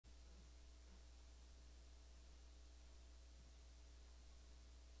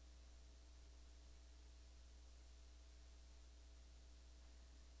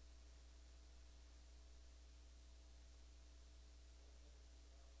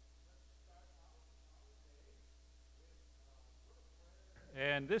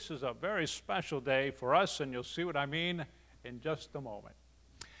and this is a very special day for us, and you'll see what I mean in just a moment.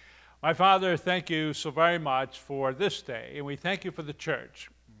 My Father, thank you so very much for this day, and we thank you for the church.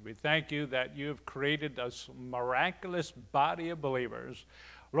 We thank you that you have created this miraculous body of believers.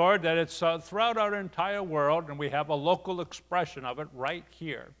 Lord, that it's throughout our entire world, and we have a local expression of it right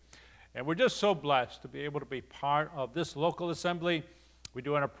here. And we're just so blessed to be able to be part of this local assembly. We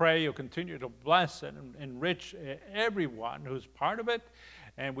do want to pray you'll continue to bless and enrich everyone who's part of it.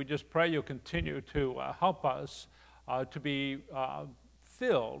 And we just pray you'll continue to help us to be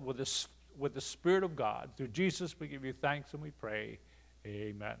filled with the Spirit of God. Through Jesus, we give you thanks and we pray.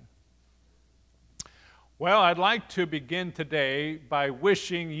 Amen. Well, I'd like to begin today by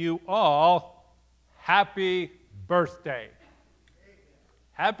wishing you all happy birthday.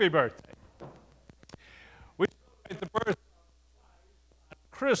 Happy birthday. We celebrate the birth on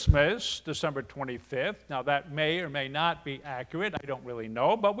Christmas, December 25th. Now, that may or may not be accurate. I don't really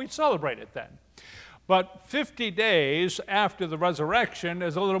know, but we celebrate it then. But 50 days after the resurrection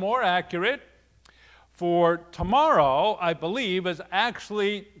is a little more accurate. For tomorrow, I believe, is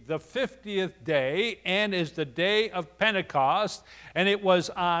actually the 50th day and is the day of Pentecost. And it was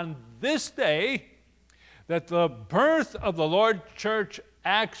on this day that the birth of the Lord Church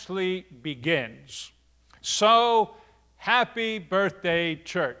actually begins. So, happy birthday,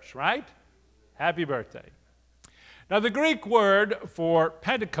 church, right? Happy birthday. Now, the Greek word for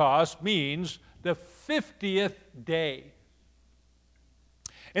Pentecost means the 50th day.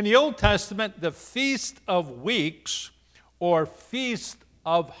 In the Old Testament, the Feast of Weeks, or Feast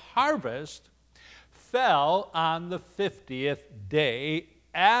of Harvest, fell on the 50th day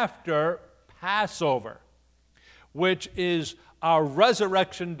after Passover, which is our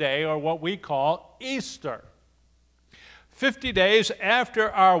resurrection day, or what we call Easter. 50 days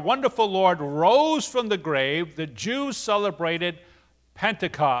after our wonderful Lord rose from the grave, the Jews celebrated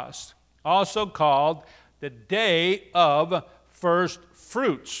Pentecost, also called the Day of First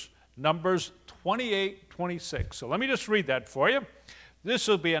Fruits, Numbers 28-26. So let me just read that for you. This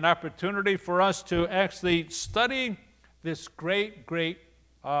will be an opportunity for us to actually study this great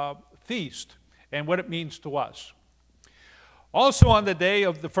feast and what it means to us. Also on the day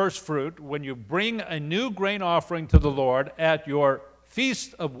of the first fruit, when you bring a new grain offering to the Lord at your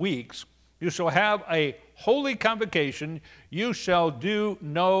Feast of Weeks, you shall have a holy convocation. You shall do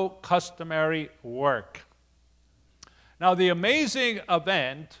no customary work. Now, the amazing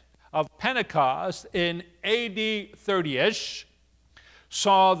event of Pentecost in AD 30-ish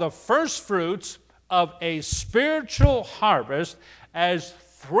saw the first fruits of a spiritual harvest as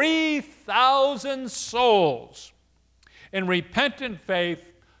 3,000 souls in repentant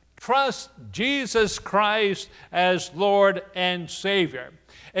faith trust Jesus Christ as Lord and Savior.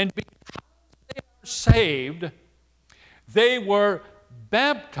 And because they are saved, they were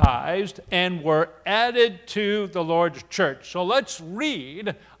baptized and were added to the Lord's church. So let's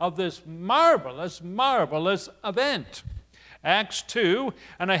read of this marvelous event. Acts 2,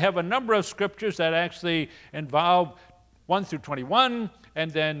 and I have a number of scriptures that actually involve 1 through 21,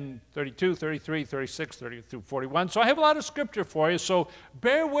 and then 32, 33, 36, 30 through 41. So I have a lot of scripture for you, so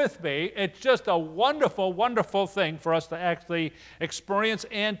bear with me. It's just a wonderful thing for us to actually experience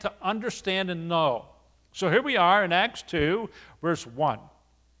and to understand and know. So here we are in Acts 2, verse 1.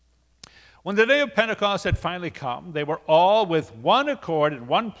 When the day of Pentecost had finally come, they were all with one accord in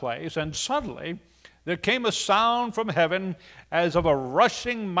one place, and suddenly there came a sound from heaven as of a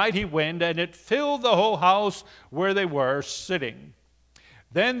rushing mighty wind, and it filled the whole house where they were sitting.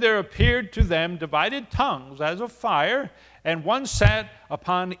 Then there appeared to them divided tongues as of fire, and one sat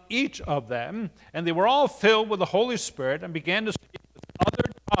upon each of them, and they were all filled with the Holy Spirit and began to speak with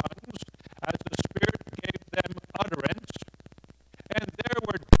other tongues as the Spirit gave them utterance. And there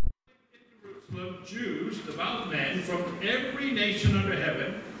were in Jerusalem Jews, devout men from every nation under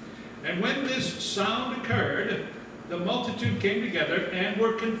heaven. And when this sound occurred, the multitude came together and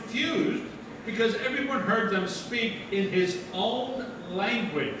were confused, because everyone heard them speak in his own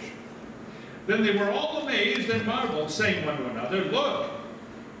language. Then they were all amazed and marveled, saying one to another, "Look,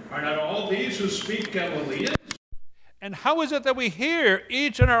 are not all these who speak Galileans? And how is it that we hear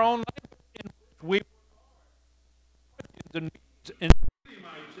each in our own language in which we and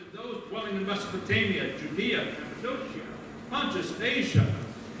those dwelling in Mesopotamia, Judea, Cappadocia, Pontus, Asia,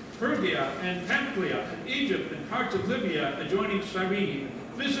 Phrygia and Pamphylia, and Egypt, and parts of Libya adjoining Cyrene,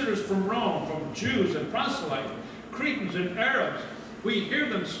 visitors from Rome, from Jews and proselytes, Cretans and Arabs. We hear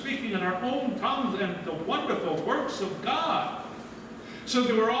them speaking in our own tongues and the wonderful works of God." So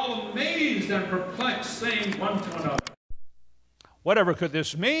they were all amazed and perplexed, saying one to another, "Whatever could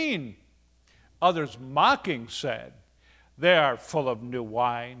this mean?" Others mocking said, They are full of new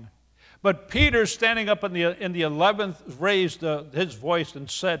wine. But Peter, standing up in the 11th, raised his voice and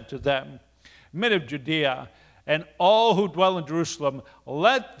said to them, Men of Judea, and all who dwell in Jerusalem,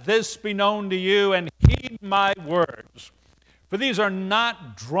 let this be known to you, and heed my words. For these are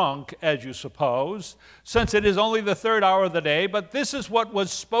not drunk, as you suppose, since it is only the 3rd hour of the day, but this is what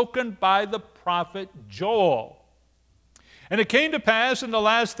was spoken by the prophet Joel. And it came to pass in the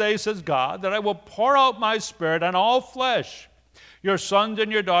last day, says God, that I will pour out my Spirit on all flesh. Your sons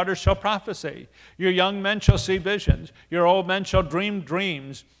and your daughters shall prophesy. Your young men shall see visions. Your old men shall dream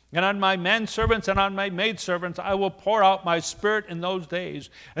dreams. And on my manservants and on my maidservants I will pour out my Spirit in those days,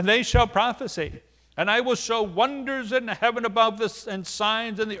 and they shall prophesy. And I will show wonders in heaven above this, and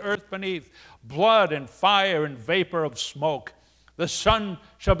signs in the earth beneath, blood and fire and vapor of smoke. The sun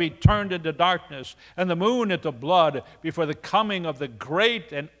shall be turned into darkness, and the moon into blood, before the coming of the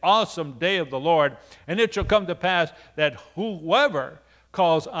great and awesome day of the Lord. And it shall come to pass that whoever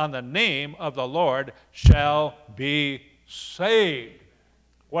calls on the name of the Lord shall be saved.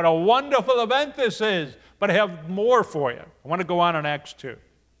 What a wonderful event this is. But I have more for you. I want to go on in Acts 2.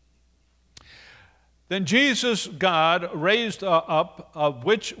 Then Jesus, God, raised up, of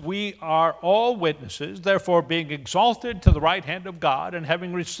which we are all witnesses, therefore being exalted to the right hand of God, and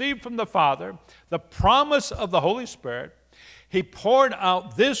having received from the Father the promise of the Holy Spirit, he poured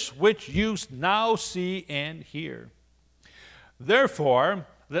out this which you now see and hear. Therefore,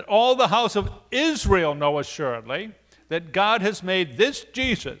 that all the house of Israel know assuredly that God has made this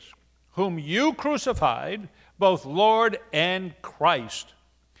Jesus, whom you crucified, both Lord and Christ.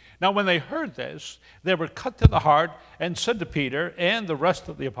 Now when they heard this, they were cut to the heart, and said to Peter and the rest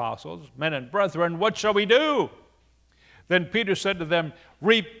of the apostles, Men and brethren, what shall we do? Then Peter said to them,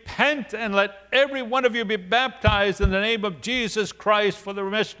 Repent, and let every one of you be baptized in the name of Jesus Christ for the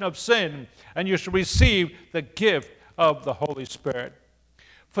remission of sin, and you shall receive the gift of the Holy Spirit.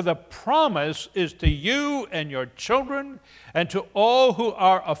 For the promise is to you and your children, and to all who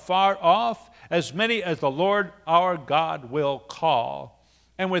are afar off, as many as the Lord our God will call.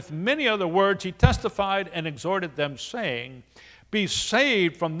 And with many other words he testified and exhorted them, saying, Be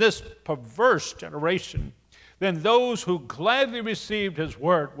saved from this perverse generation. Then those who gladly received his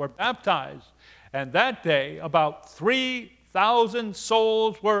word were baptized, and that day about 3,000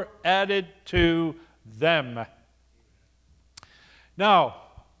 souls were added to them. Now,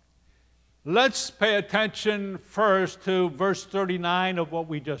 let's pay attention first to verse 39 of what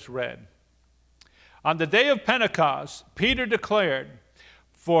we just read. On the day of Pentecost, Peter declared,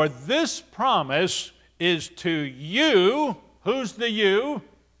 For this promise is to you. Who's the you?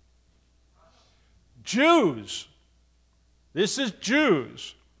 Jews. This is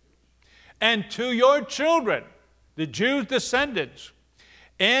Jews. And to your children, the Jews' descendants,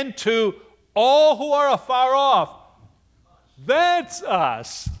 and to all who are afar off. That's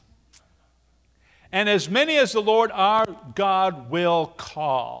us. And as many as the Lord our God will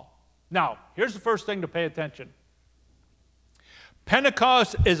call. Now, here's the first thing to pay attention.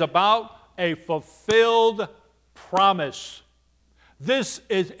 Pentecost is about a fulfilled promise. This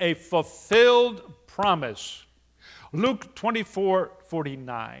is a fulfilled promise. Luke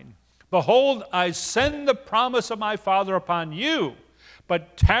 24:49. Behold, I send the promise of my Father upon you,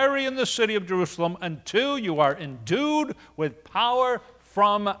 but tarry in the city of Jerusalem until you are endued with power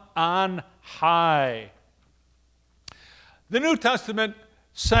from on high. The New Testament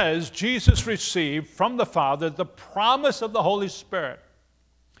says Jesus received from the Father the promise of the Holy Spirit.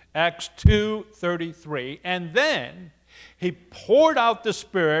 Acts 2:33. And then he poured out the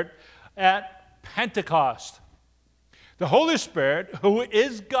Spirit at Pentecost. The Holy Spirit, who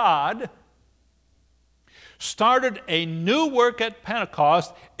is God, started a new work at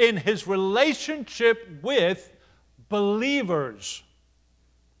Pentecost in his relationship with believers.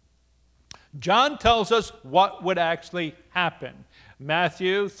 John tells us what would actually happen.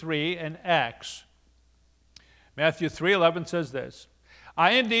 Matthew 3 and Acts. Matthew 3:11 says this,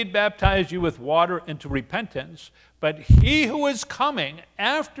 I indeed baptize you with water into repentance, but he who is coming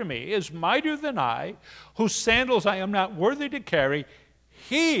after me is mightier than I, whose sandals I am not worthy to carry.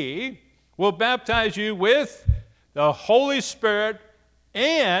 He will baptize you with the Holy Spirit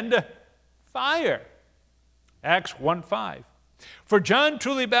and fire. Acts 1:5. For John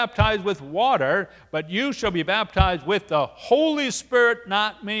truly baptized with water, but you shall be baptized with the Holy Spirit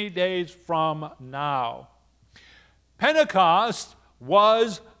not many days from now. Pentecost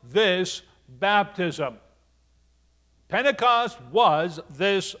was this baptism. Pentecost was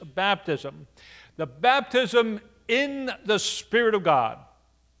this baptism. The baptism in the Spirit of God.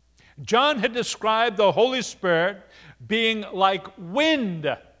 John had described the Holy Spirit being like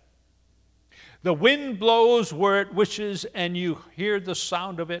wind. The wind blows where it wishes, and you hear the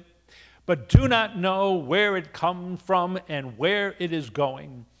sound of it, but do not know where it comes from and where it is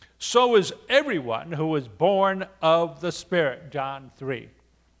going. So is everyone who is born of the Spirit, John 3.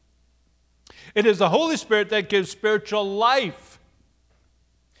 It is the Holy Spirit that gives spiritual life.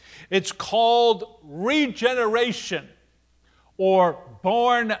 It's called regeneration or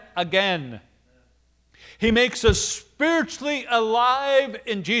born again. He makes us spiritually alive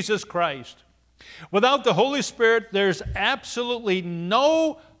in Jesus Christ. Without the Holy Spirit, there's absolutely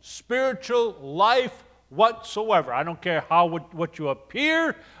no spiritual life whatsoever. I don't care what you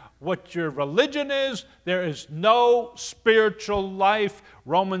appear, what your religion is, there is no spiritual life.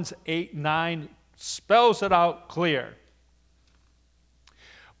 Romans 8:9 spells it out clear.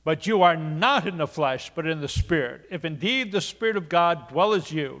 But you are not in the flesh, but in the Spirit, if indeed the Spirit of God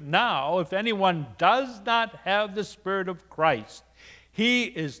dwells in you. Now, if anyone does not have the Spirit of Christ, he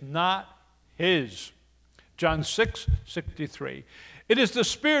is not his. John 6:63. It is the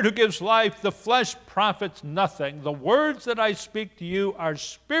Spirit who gives life. The flesh profits nothing. The words that I speak to you are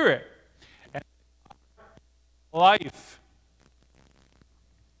spirit and life.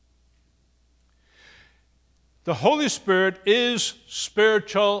 The Holy Spirit is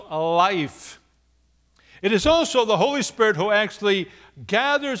spiritual life. It is also the Holy Spirit who actually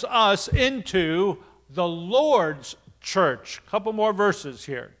gathers us into the Lord's church. A couple more verses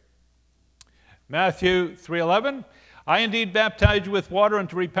here. Matthew 3:11. I indeed baptize you with water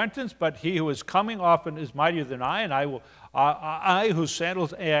unto repentance, but he who is coming often is mightier than I, and I whose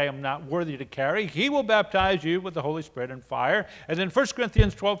sandals I am not worthy to carry, he will baptize you with the Holy Spirit and fire. And then 1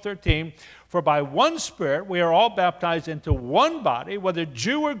 Corinthians 12:13, for by one Spirit we are all baptized into one body, whether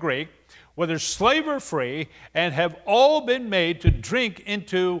Jew or Greek, whether slave or free, and have all been made to drink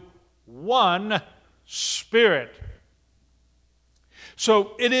into one Spirit.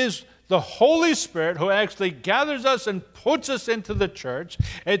 So it is the Holy Spirit who actually gathers us and puts us into the church.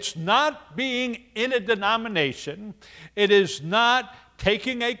 It's not being in a denomination. It is not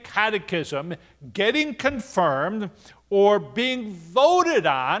taking a catechism, getting confirmed, or being voted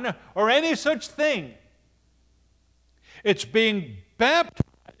on, or any such thing. It's being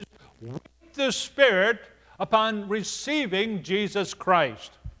baptized with the Spirit upon receiving Jesus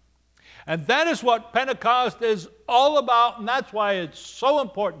Christ. And that is what Pentecost is all about, and that's why it's so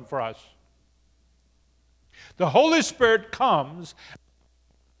important for us. The Holy Spirit comes,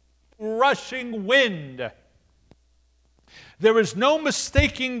 rushing wind. There is no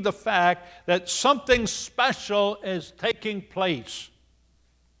mistaking the fact that something special is taking place.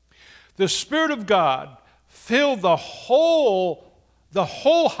 The Spirit of God filled the whole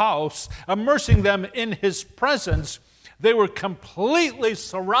house, immersing them in His presence. They were completely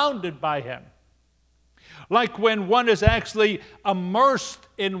surrounded by Him. Like when one is actually immersed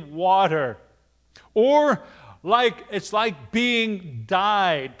in water. Or it's like being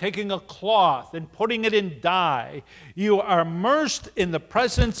dyed, taking a cloth and putting it in dye. You are immersed in the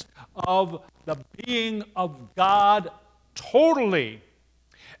presence of the being of God totally.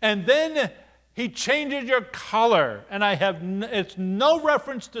 And then He changes your color. And it's no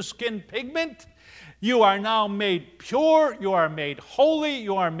reference to skin pigment. You are now made pure, you are made holy,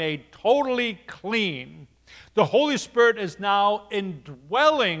 you are made totally clean. The Holy Spirit is now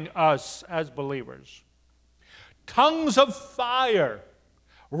indwelling us as believers. Tongues of fire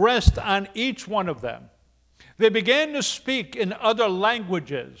rest on each one of them. They began to speak in other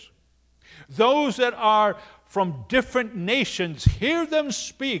languages. Those that are from different nations hear them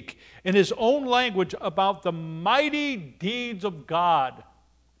speak in His own language about the mighty deeds of God.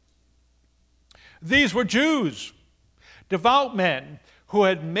 These were Jews, devout men who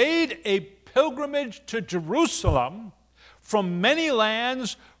had made a pilgrimage to Jerusalem from many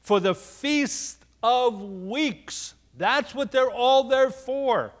lands for the Feast of Weeks. That's what they're all there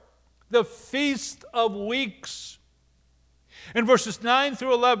for, the Feast of Weeks. In verses 9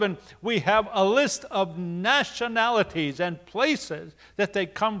 through 11, we have a list of nationalities and places that they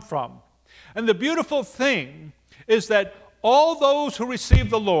come from. And the beautiful thing is that all those who receive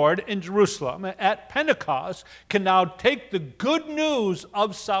the Lord in Jerusalem at Pentecost can now take the good news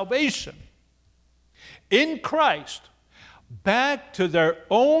of salvation in Christ back to their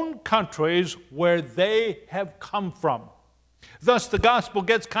own countries where they have come from. Thus, the gospel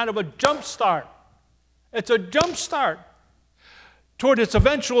gets kind of a jump start. It's a jump start toward its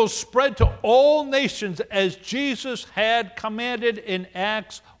eventual spread to all nations as Jesus had commanded in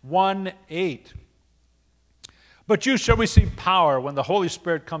Acts 1:8. But you shall receive power when the Holy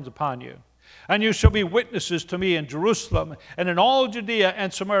Spirit comes upon you. And you shall be witnesses to me in Jerusalem and in all Judea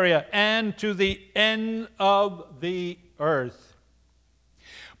and Samaria and to the end of the earth.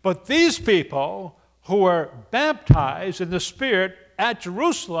 But these people who were baptized in the Spirit at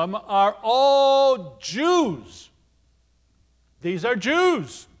Jerusalem are all Jews. These are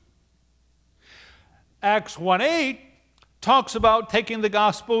Jews. Acts 1:8 talks about taking the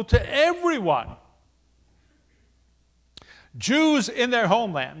gospel to everyone. Jews in their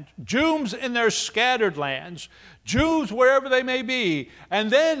homeland, Jews in their scattered lands, Jews wherever they may be, and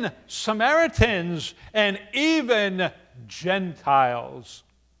then Samaritans and even Gentiles.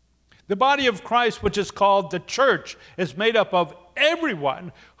 The body of Christ, which is called the church, is made up of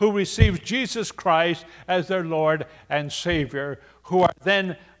everyone who receives Jesus Christ as their Lord and Savior, who are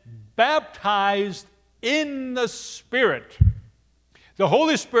then baptized in the Spirit. The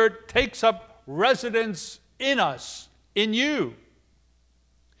Holy Spirit takes up residence in us, in you,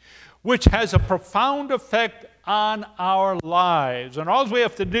 which has a profound effect on our lives. And all we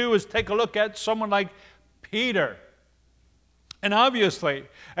have to do is take a look at someone like Peter. And obviously,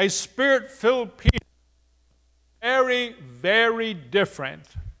 a Spirit-filled Peter, very, very different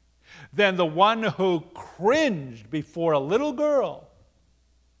than the one who cringed before a little girl,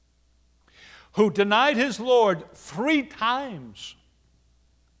 who denied his Lord 3 times.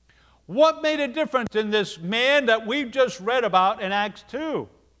 What made a difference in this man that we've just read about in Acts 2?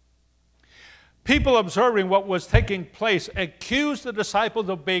 People observing what was taking place accused the disciples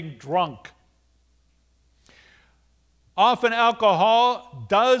of being drunk. Often alcohol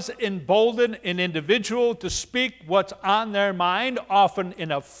does embolden an individual to speak what's on their mind, often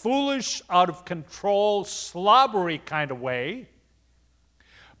in a foolish, out of control, slobbery kind of way.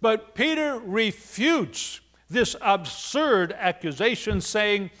 But Peter refutes this absurd accusation,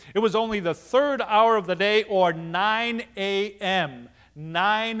 saying it was only the 3rd hour of the day, or 9 a.m.,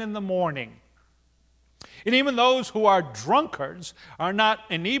 9 in the morning. And even those who are drunkards are not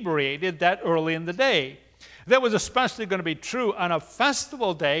inebriated that early in the day. That was especially going to be true on a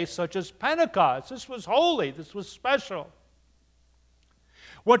festival day such as Pentecost. This was holy. This was special.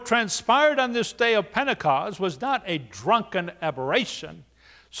 What transpired on this day of Pentecost was not a drunken aberration,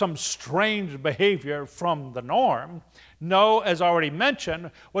 some strange behavior from the norm. No, as already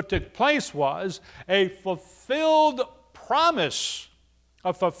mentioned, what took place was a fulfilled promise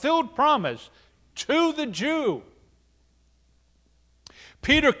to the Jew.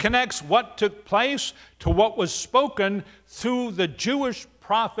 Peter connects what took place to what was spoken through the Jewish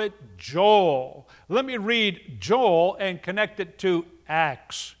prophet Joel. Let me read Joel and connect it to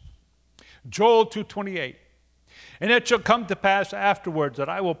Acts. Joel 2:28. And it shall come to pass afterwards that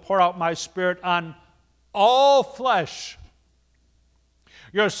I will pour out my Spirit on all flesh.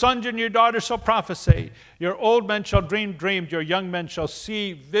 Your sons and your daughters shall prophesy. Your old men shall dream dreams. Your young men shall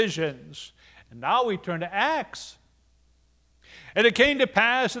see visions. And now we turn to Acts. And it came to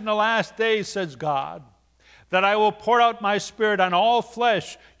pass in the last days, says God, that I will pour out my Spirit on all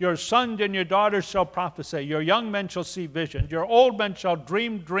flesh. Your sons and your daughters shall prophesy. Your young men shall see visions. Your old men shall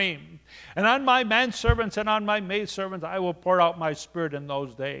dream dreams. And on my manservants and on my maidservants I will pour out my Spirit in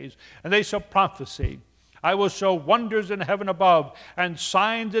those days. And they shall prophesy. I will show wonders in heaven above and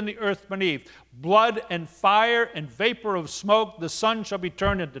signs in the earth beneath, blood and fire and vapor of smoke. The sun shall be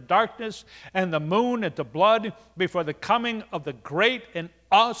turned into darkness and the moon into blood before the coming of the great and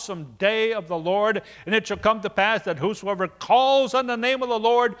awesome day of the Lord. And it shall come to pass that whosoever calls on the name of the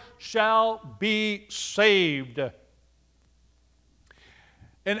Lord shall be saved.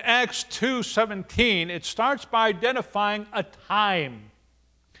 In Acts 2:17, it starts by identifying a time.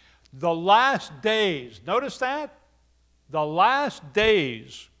 The last days. Notice that? The last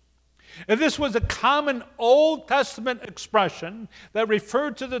days. And this was a common Old Testament expression that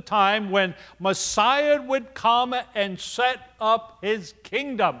referred to the time when Messiah would come and set up his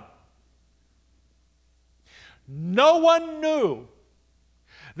kingdom. No one knew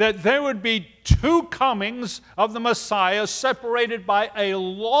that there would be 2 comings of the Messiah separated by a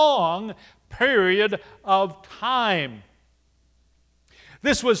long period of time.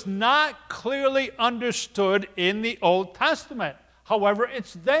 This was not clearly understood in the Old Testament. However,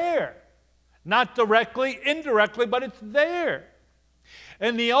 it's there. Not directly, indirectly, but it's there.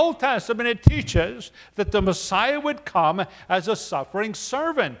 In the Old Testament, it teaches that the Messiah would come as a suffering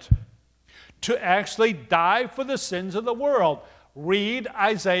servant to actually die for the sins of the world. Read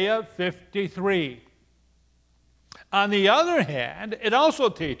Isaiah 53. On the other hand, it also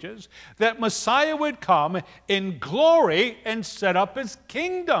teaches that Messiah would come in glory and set up his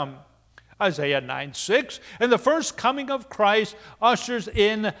kingdom. Isaiah 9:6. And the first coming of Christ ushers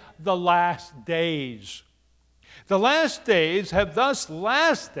in the last days. The last days have thus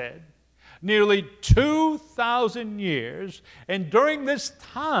lasted nearly 2,000 years, and during this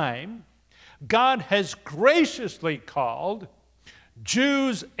time, God has graciously called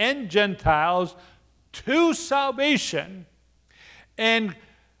Jews and Gentiles to salvation and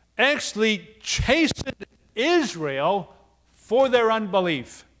actually chastened Israel for their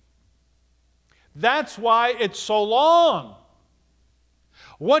unbelief. That's why it's so long.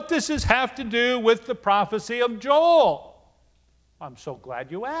 What does this have to do with the prophecy of Joel? I'm so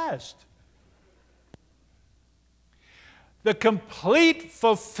glad you asked. The complete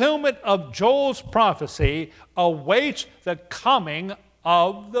fulfillment of Joel's prophecy awaits the coming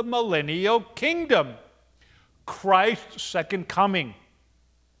of the millennial kingdom, Christ's second coming.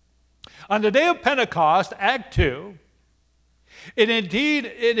 On the day of Pentecost, Act 2, it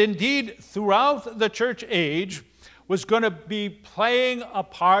indeed throughout the church age was going to be playing a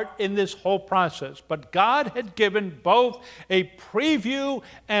part in this whole process. But God had given both a preview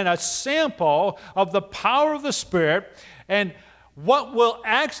and a sample of the power of the Spirit and what will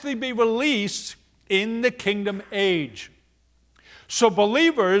actually be released in the kingdom age. So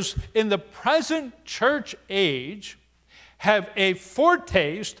believers in the present church age have a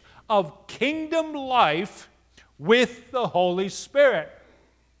foretaste of kingdom life with the Holy Spirit.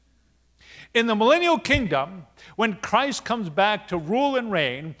 In the millennial kingdom, when Christ comes back to rule and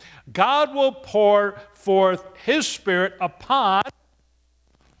reign, God will pour forth His Spirit upon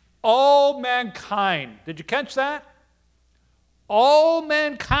all mankind. Did you catch that? All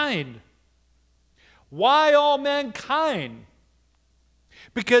mankind. Why all mankind?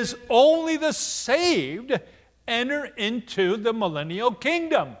 Because only the saved enter into the millennial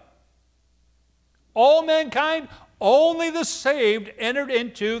kingdom. All mankind, only the saved entered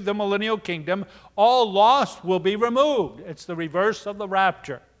into the millennial kingdom. All lost will be removed. It's the reverse of the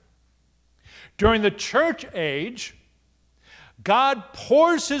rapture. During the church age, God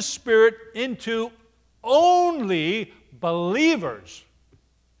pours His Spirit into only believers.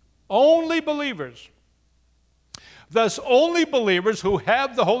 Only believers. Thus, only believers who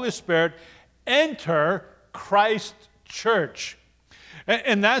have the Holy Spirit enter Christ's church.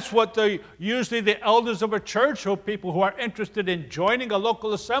 And that's what usually the elders of a church or people who are interested in joining a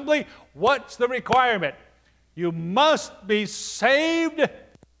local assembly, what's the requirement? You must be saved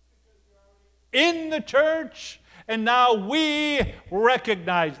in the church, and now we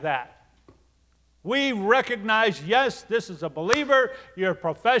recognize that. We recognize, yes, this is a believer, your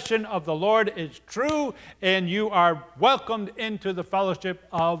profession of the Lord is true, and you are welcomed into the fellowship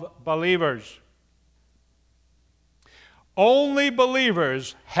of believers. Only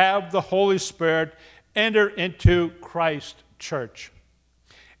believers have the Holy Spirit enter into Christ's church.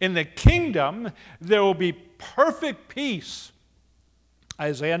 In the kingdom, there will be perfect peace.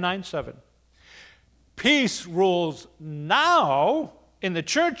 Isaiah 9:7. Peace rules now in the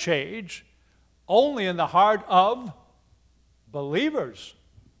church age only in the heart of believers.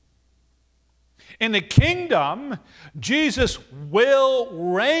 In the kingdom, Jesus will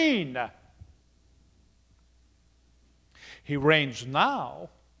reign. He reigns now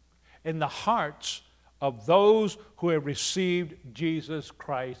in the hearts of those who have received Jesus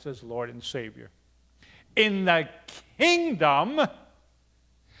Christ as Lord and Savior. In the kingdom,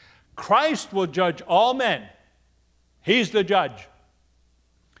 Christ will judge all men. He's the judge.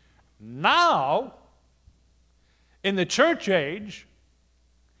 Now, in the church age,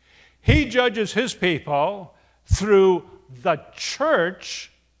 He judges His people through the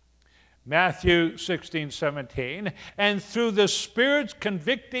church, Matthew 16:17, and through the Spirit's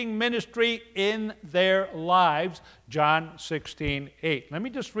convicting ministry in their lives, John 16:8. Let me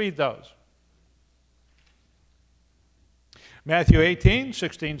just read those. Matthew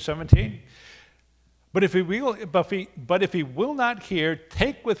 18:16-17. But if he will not hear,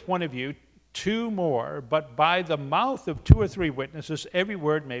 take with one of you 2 more, but by the mouth of 2 or 3 witnesses every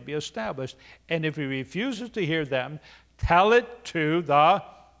word may be established. And if he refuses to hear them, tell it to the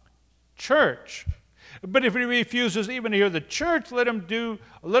church. But if he refuses even to hear the church, let him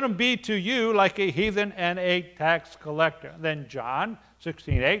be to you like a heathen and a tax collector. Then John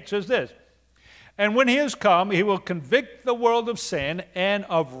 16:8 says this, and when He has come, He will convict the world of sin and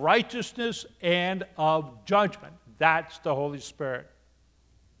of righteousness and of judgment. That's the Holy Spirit.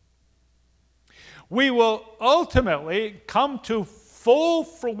 We will ultimately come to full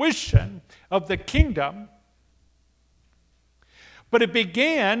fruition of the kingdom, but it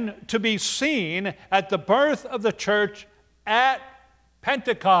began to be seen at the birth of the church at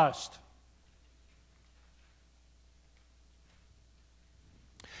Pentecost.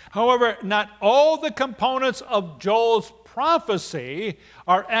 However, not all the components of Joel's prophecy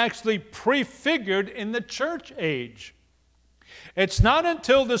are actually prefigured in the church age. It's not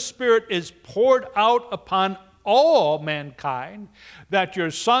until the Spirit is poured out upon all mankind that your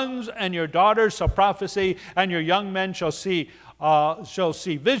sons and your daughters shall prophesy, and your young men shall see shall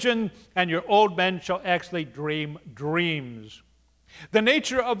see vision, and your old men shall actually dream dreams. The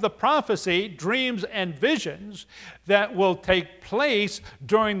nature of the prophecy, dreams, and visions that will take place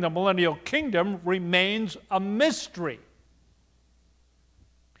during the millennial kingdom remains a mystery.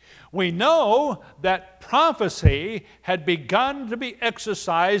 We know that prophecy had begun to be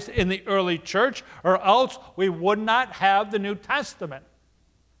exercised in the early church, or else we would not have the New Testament.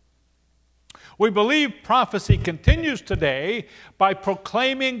 We believe prophecy continues today by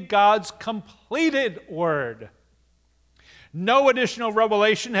proclaiming God's completed word. No additional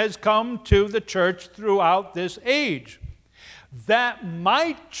revelation has come to the church throughout this age. That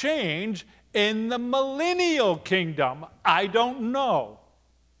might change in the millennial kingdom. I don't know.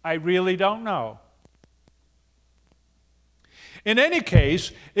 I really don't know. In any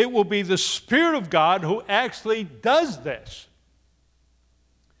case, it will be the Spirit of God who actually does this.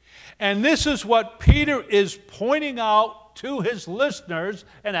 And this is what Peter is pointing out to his listeners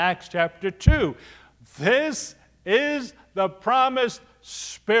in Acts chapter 2. This is the promised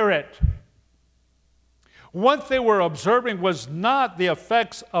Spirit. What they were observing was not the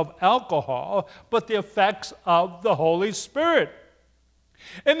effects of alcohol, but the effects of the Holy Spirit.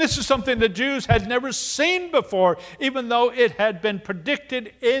 And this is something the Jews had never seen before, even though it had been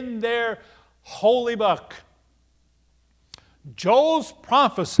predicted in their holy book. Joel's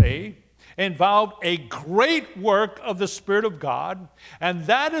prophecy involved a great work of the Spirit of God, and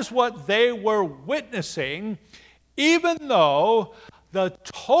that is what they were witnessing, even though the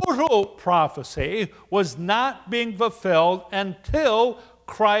total prophecy was not being fulfilled until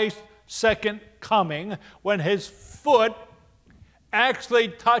Christ's second coming, when his foot actually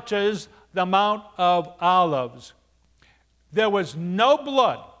touches the Mount of Olives. There was no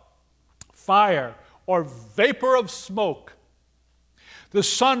blood, fire, or vapor of smoke. The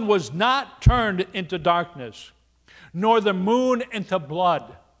sun was not turned into darkness, nor the moon into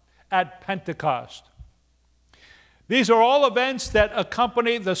blood at Pentecost. These are all events that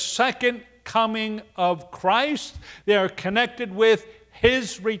accompany the second coming of Christ. They are connected with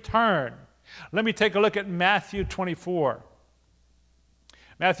his return. Let me take a look at Matthew 24.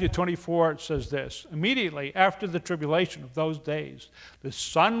 Matthew 24 says this: immediately after the tribulation of those days, the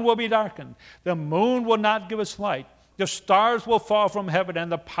sun will be darkened, the moon will not give its light, the stars will fall from heaven,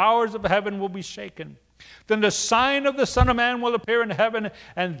 and the powers of heaven will be shaken. Then the sign of the Son of Man will appear in heaven,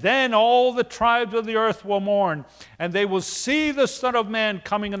 and then all the tribes of the earth will mourn, and they will see the Son of Man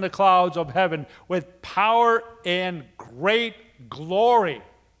coming in the clouds of heaven with power and great glory.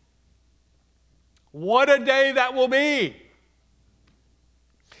 What a day that will be!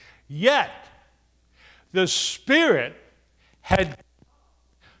 Yet, the Spirit had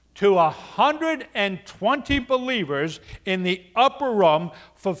to 120 believers in the upper room,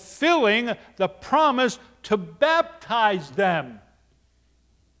 fulfilling the promise to baptize them.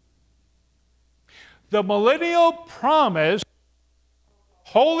 The millennial promise,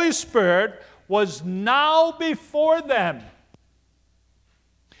 Holy Spirit, was now before them.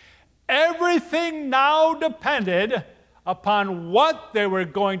 Everything now depended upon what they were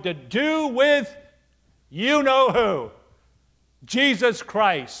going to do with you-know-who, Jesus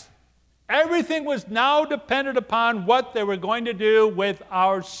Christ. Everything was now dependent upon what they were going to do with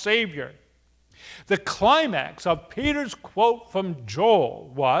our Savior. The climax of Peter's quote from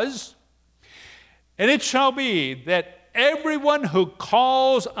Joel was, "And it shall be that everyone who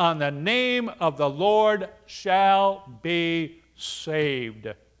calls on the name of the Lord shall be saved."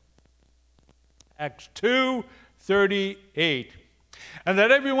 Acts 2:38. "And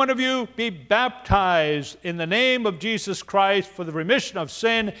that every one of you be baptized in the name of Jesus Christ for the remission of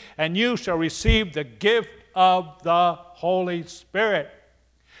sin, and you shall receive the gift of the Holy Spirit."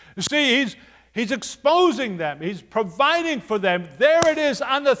 You see, he's exposing them. He's providing for them. There it is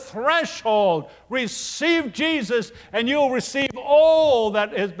on the threshold. Receive Jesus, and you'll receive all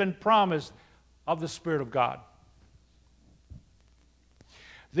that has been promised of the Spirit of God.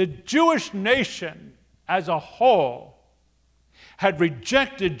 The Jewish nation as a whole had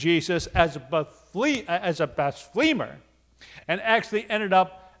rejected Jesus as a blasphemer and actually ended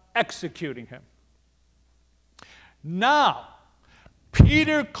up executing him. Now,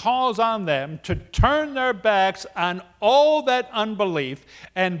 Peter calls on them to turn their backs on all that unbelief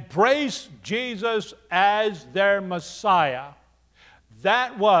and embrace Jesus as their Messiah.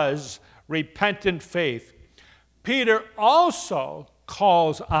 That was repentant faith. Peter also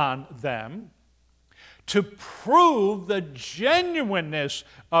calls on them to prove the genuineness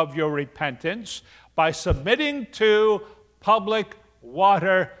of your repentance by submitting to public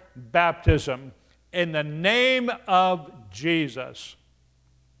water baptism in the name of Jesus.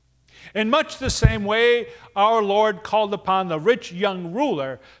 In much the same way, our Lord called upon the rich young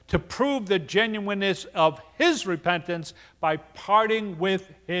ruler to prove the genuineness of his repentance by parting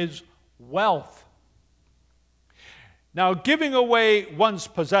with his wealth. Now, giving away one's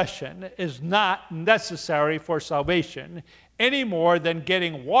possession is not necessary for salvation any more than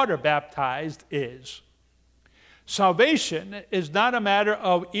getting water baptized is. Salvation is not a matter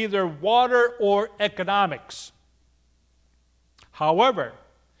of either water or economics. However,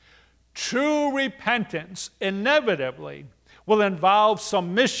 true repentance inevitably will involve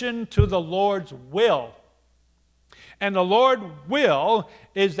submission to the Lord's will. And the Lord's will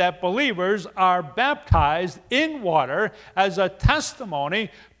is that believers are baptized in water as a testimony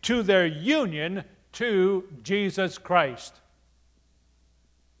to their union to Jesus Christ.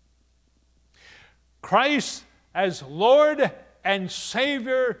 Christ as Lord and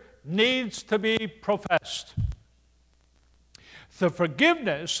Savior needs to be professed. The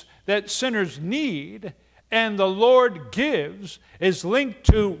forgiveness that sinners need and the Lord gives is linked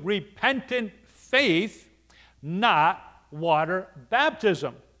to repentant faith, not water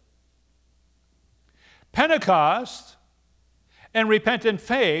baptism. Pentecost and repentant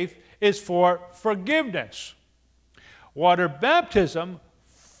faith is for forgiveness. Water baptism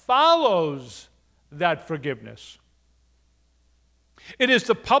follows that forgiveness. It is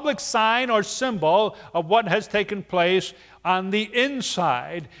the public sign or symbol of what has taken place on the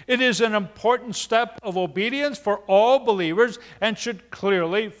inside. It is an important step of obedience for all believers and should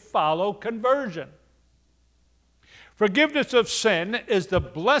clearly follow conversion. Forgiveness of sin is the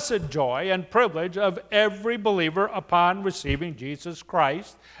blessed joy and privilege of every believer upon receiving Jesus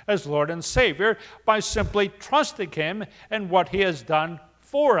Christ as Lord and Savior by simply trusting Him and what He has done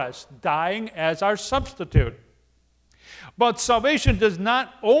for us, dying as our substitute. But salvation does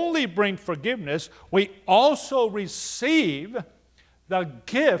not only bring forgiveness, we also receive the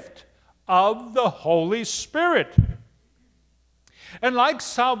gift of the Holy Spirit. And like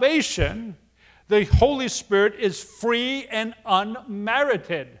salvation, the Holy Spirit is free and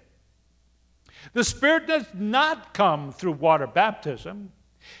unmerited. The Spirit does not come through water baptism.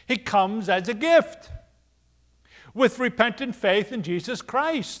 He comes as a gift with repentant faith in Jesus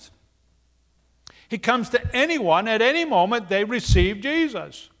Christ. He comes to anyone at any moment they receive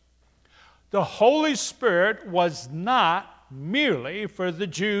Jesus. The Holy Spirit was not merely for the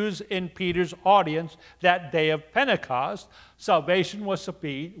Jews in Peter's audience that day of Pentecost. Salvation was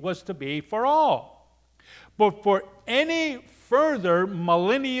to be for all. But for any further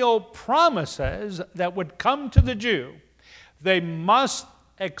millennial promises that would come to the Jew, they must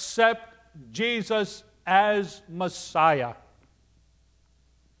accept Jesus as Messiah,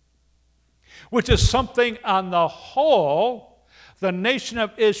 which is something on the whole the nation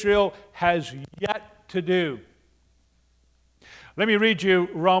of Israel has yet to do. Let me read you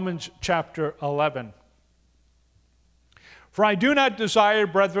Romans chapter 11. For I do not desire,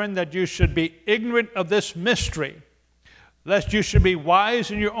 brethren, that you should be ignorant of this mystery, lest you should be wise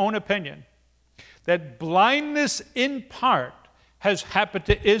in your own opinion, that blindness in part has happened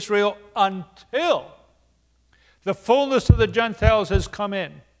to Israel until the fullness of the Gentiles has come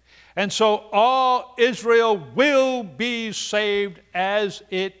in. And so all Israel will be saved, as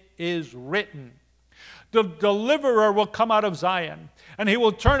it is written. The deliverer will come out of Zion, and he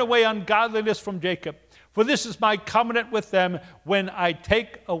will turn away ungodliness from Jacob. For this is my covenant with them when I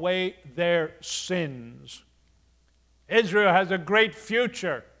take away their sins. Israel has a great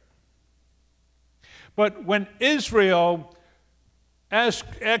future. But when Israel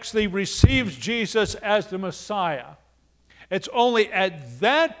actually receives Jesus as the Messiah, it's only at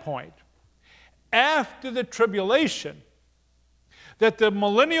that point, after the tribulation, that the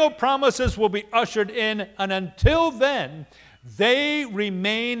millennial promises will be ushered in, and until then, they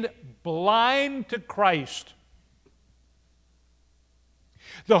remain blind to Christ.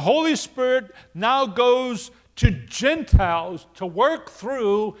 The Holy Spirit now goes to Gentiles to work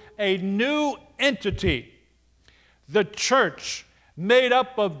through a new entity, the church, made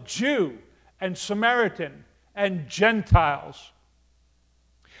up of Jew and Samaritan and Gentiles.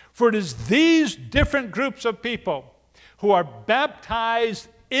 For it is these different groups of people who are baptized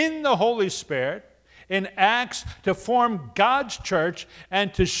in the Holy Spirit in Acts to form God's church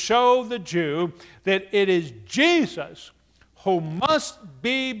and to show the Jew that it is Jesus who must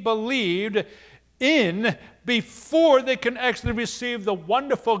be believed in before they can actually receive the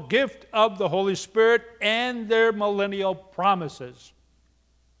wonderful gift of the Holy Spirit and their millennial promises.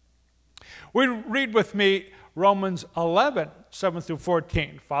 Read with me Romans 11, 7 through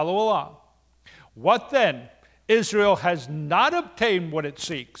 14. Follow along. What then? Israel has not obtained what it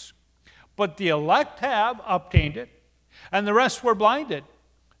seeks, but the elect have obtained it, and the rest were blinded.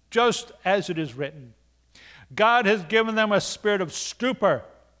 just as it is written. God has given them a spirit of stupor,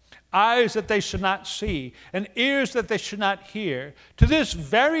 eyes that they should not see, and ears that they should not hear, to this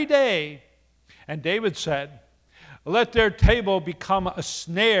very day. And David said, let their table become a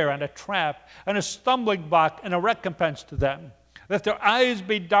snare and a trap, and a stumbling block and a recompense to them. Let their eyes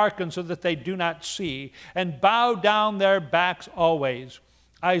be darkened so that they do not see, and bow down their backs always.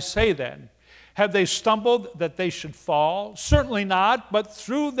 I say then, have they stumbled that they should fall? Certainly not, but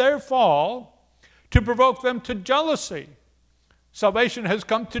through their fall, to provoke them to jealousy. Salvation has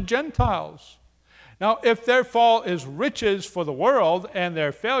come to Gentiles. Now, if their fall is riches for the world, and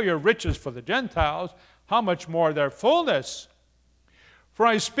their failure riches for the Gentiles, how much more their fullness? For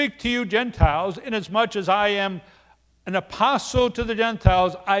I speak to you Gentiles, inasmuch as I am an apostle to the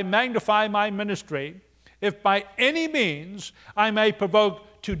Gentiles, I magnify my ministry, if by any means I may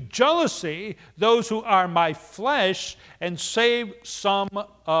provoke to jealousy those who are my flesh, and save some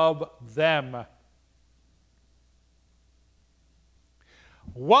of them.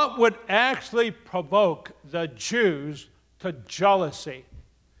 What would actually provoke the Jews to jealousy?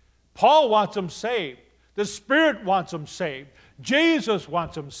 Paul wants them saved. The Spirit wants them saved. Jesus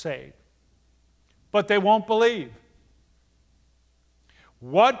wants them saved. But they won't believe.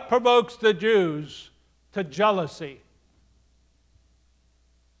 What provokes the Jews to jealousy?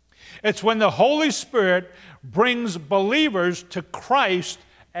 It's when the Holy Spirit brings believers to Christ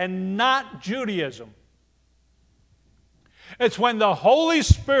and not Judaism. It's when the Holy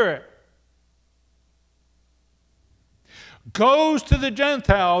Spirit goes to the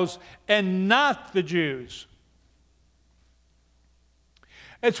Gentiles and not the Jews.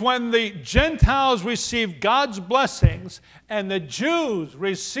 It's when the Gentiles receive God's blessings and the Jews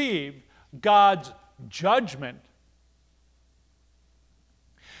receive God's judgment.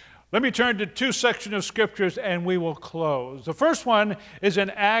 Let me turn to two sections of scriptures and we will close. The first one is in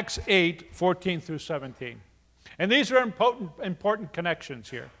Acts 8, 14 through 17. And these are important connections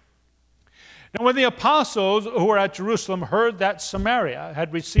here. Now, when the apostles who were at Jerusalem heard that Samaria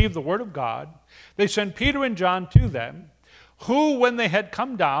had received the word of God, they sent Peter and John to them, who, when they had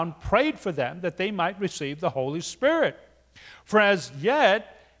come down, prayed for them that they might receive the Holy Spirit. For as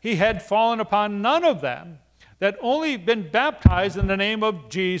yet he had fallen upon none of them, that only been baptized in the name of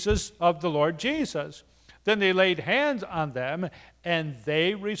Jesus, of the Lord Jesus. Then they laid hands on them, and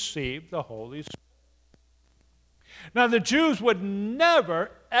they received the Holy Spirit. Now, the Jews would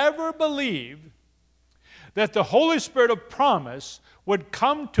never, ever believe that the Holy Spirit of promise would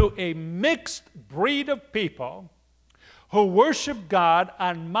come to a mixed breed of people who worship God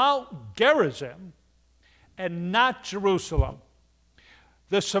on Mount Gerizim and not Jerusalem.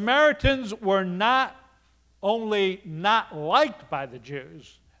 The Samaritans were not only not liked by the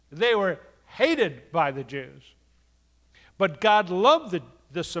Jews, they were hated by the Jews. But God loved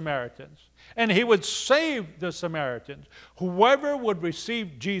the Samaritans, and he would save the Samaritans, whoever would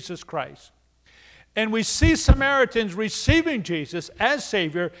receive Jesus Christ. And we see Samaritans receiving Jesus as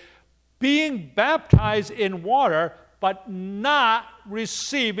Savior, being baptized in water, but not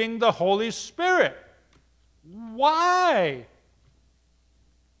receiving the Holy Spirit. Why?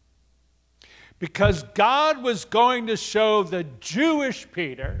 Because God was going to show the Jewish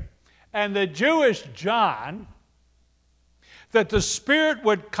Peter and the Jewish John that the Spirit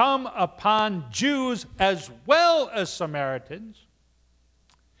would come upon Jews as well as Samaritans.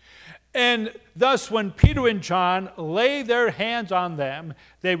 And thus, when Peter and John lay their hands on them,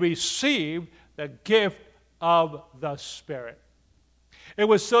 they received the gift of the Spirit. It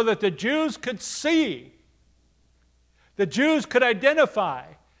was so that the Jews could see, the Jews could identify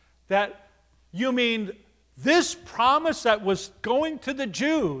that, you mean this promise that was going to the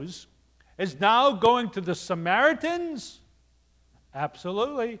Jews is now going to the Samaritans?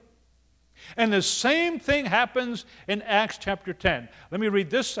 Absolutely. And the same thing happens in Acts chapter 10. Let me read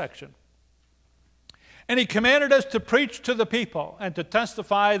this section. And he commanded us to preach to the people and to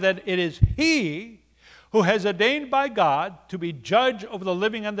testify that it is he who has ordained by God to be judge over the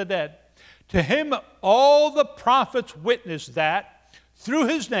living and the dead. To him all the prophets witness that through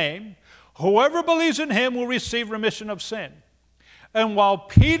his name, whoever believes in him will receive remission of sin. And while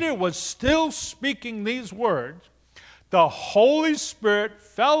Peter was still speaking these words, the Holy Spirit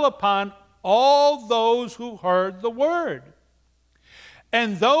fell upon all those who heard the word.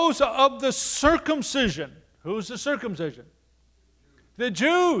 And those of the circumcision, who's the circumcision? The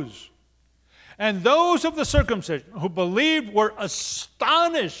Jews. And those of the circumcision who believed were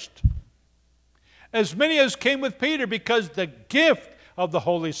astonished, as many as came with Peter, because the gift of the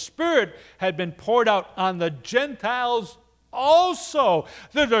Holy Spirit had been poured out on the Gentiles also.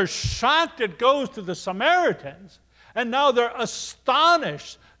 They're shocked it goes to the Samaritans, and now they're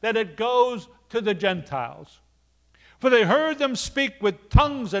astonished that it goes to the Gentiles. For they heard them speak with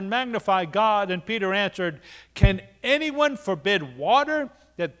tongues and magnify God. And Peter answered, can anyone forbid water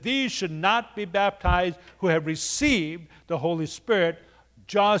that these should not be baptized who have received the Holy Spirit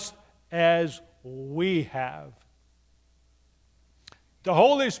just as we have? The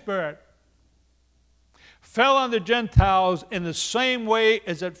Holy Spirit fell on the Gentiles in the same way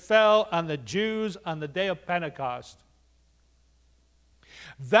as it fell on the Jews on the day of Pentecost.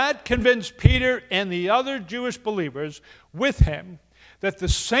 That convinced Peter and the other Jewish believers with him that the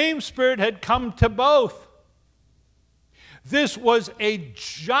same Spirit had come to both. This was a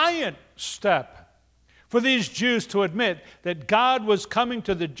giant step for these Jews to admit that God was coming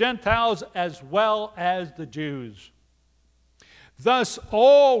to the Gentiles as well as the Jews. Thus,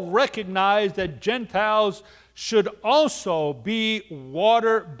 all recognized that Gentiles should also be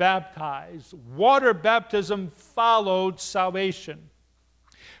water baptized. Water baptism followed salvation.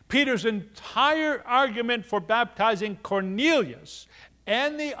 Peter's entire argument for baptizing Cornelius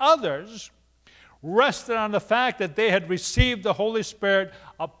and the others rested on the fact that they had received the Holy Spirit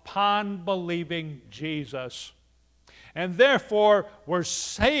upon believing Jesus, and therefore were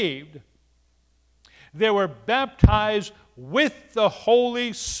saved. They were baptized with the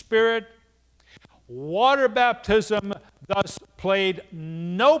Holy Spirit. Water baptism thus played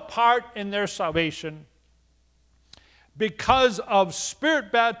no part in their salvation. Because of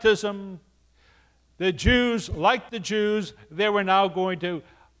Spirit baptism, the Jews, like the Jews, they were now going to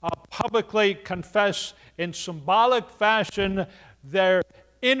publicly confess in symbolic fashion their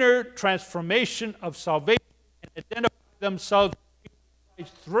inner transformation of salvation and identify themselves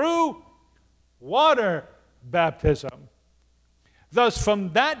through water baptism. Thus,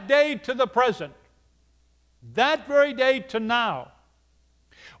 from that day to the present, that very day to now,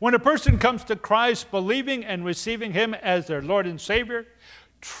 when a person comes to Christ, believing and receiving Him as their Lord and Savior,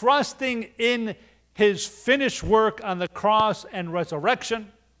 trusting in His finished work on the cross and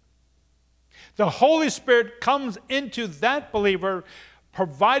resurrection, the Holy Spirit comes into that believer,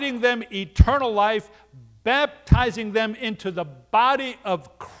 providing them eternal life, baptizing them into the body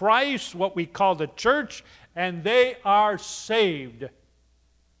of Christ, what we call the church, and they are saved.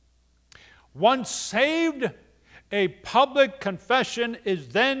 Once saved, a public confession is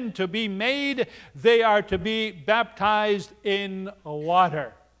then to be made. They are to be baptized in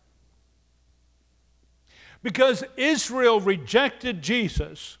water. Because Israel rejected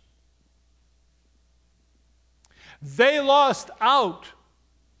Jesus, they lost out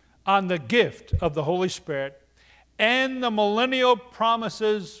on the gift of the Holy Spirit and the millennial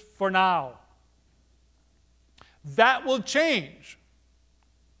promises for now. That will change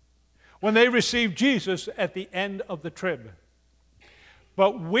when they receive Jesus at the end of the trib.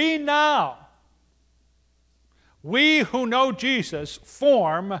 But we now, we who know Jesus,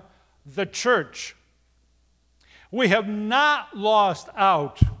 form the church. We have not lost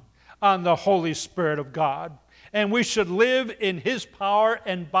out on the Holy Spirit of God, and we should live in His power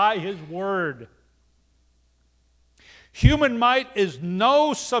and by His word. Human might is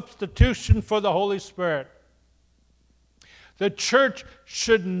no substitution for the Holy Spirit. The church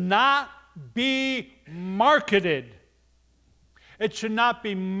should not be marketed. It should not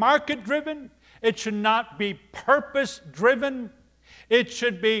be market-driven. It should not be purpose-driven. It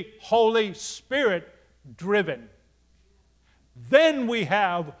should be Holy Spirit-driven. Then we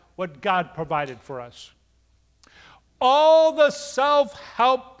have what God provided for us. All the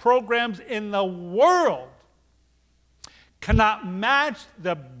self-help programs in the world cannot match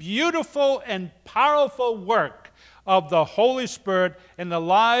the beautiful and powerful work of the Holy Spirit in the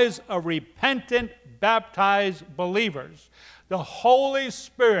lives of repentant, baptized believers. The Holy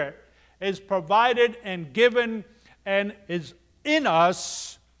Spirit is provided and given and is in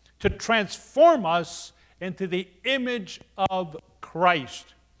us to transform us into the image of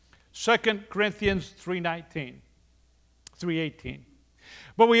Christ. 2 Corinthians 3:18.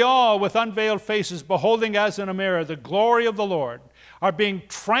 But we all, with unveiled faces, beholding as in a mirror the glory of the Lord, are being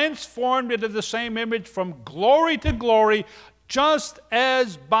transformed into the same image from glory to glory, just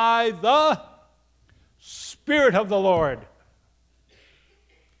as by the Spirit of the Lord.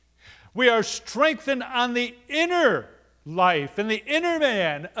 We are strengthened on the inner life, in the inner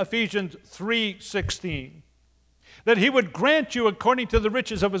man, Ephesians 3:16. That He would grant you, according to the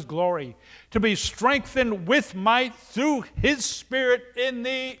riches of His glory, to be strengthened with might through His Spirit in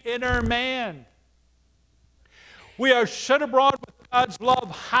the inner man. We are shed abroad with God's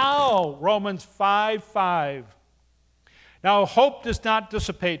love. How? Romans 5:5. Now hope does not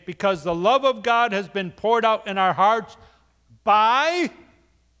dissipate, because the love of God has been poured out in our hearts by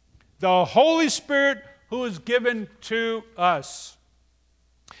the Holy Spirit who is given to us.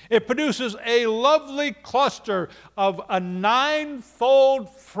 It produces a lovely cluster of a ninefold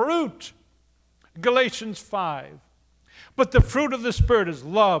fruit. Galatians 5. But the fruit of the Spirit is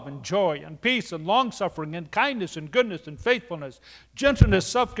love and joy and peace and long-suffering and kindness and goodness and faithfulness, gentleness,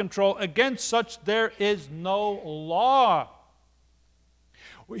 self-control. Against such there is no law.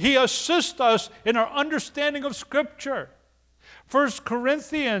 He assists us in our understanding of Scripture. 1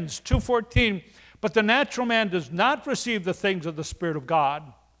 Corinthians 2:14, but the natural man does not receive the things of the Spirit of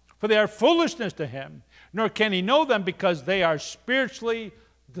God, for they are foolishness to him, nor can he know them because they are spiritually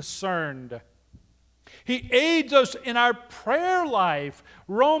discerned. He aids us in our prayer life.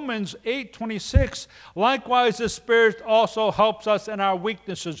 Romans 8:26, likewise the Spirit also helps us in our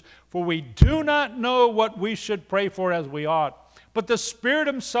weaknesses, for we do not know what we should pray for as we ought. But the Spirit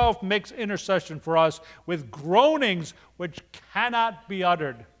himself makes intercession for us with groanings which cannot be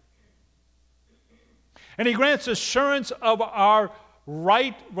uttered. And he grants assurance of our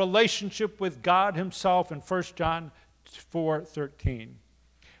right relationship with God himself in 1 John 4:13.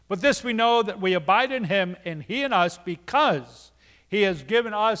 But this we know, that we abide in him and he in us, because he has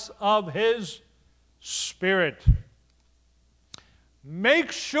given us of his Spirit.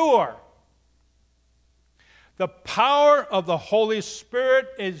 Make sure the power of the Holy Spirit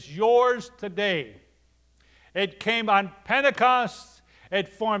is yours today. It came on Pentecost. It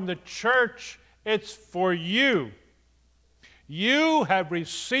formed the church. It's for you. You have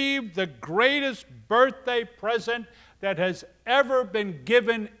received the greatest birthday present that has ever been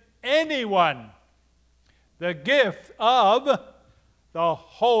given anyone, the gift of the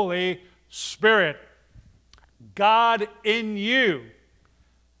Holy Spirit. God in you.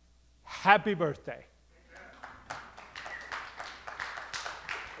 Happy birthday.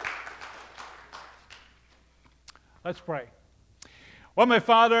 Let's pray. Well, my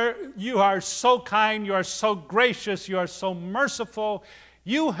Father, you are so kind, you are so gracious, you are so merciful.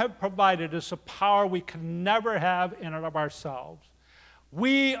 You have provided us a power we can never have in and of ourselves.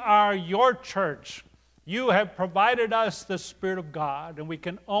 We are your church. You have provided us the Spirit of God, and we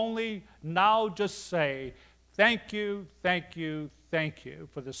can only now just say, thank you, thank you, thank you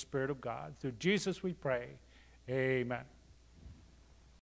for the Spirit of God. Through Jesus we pray. Amen.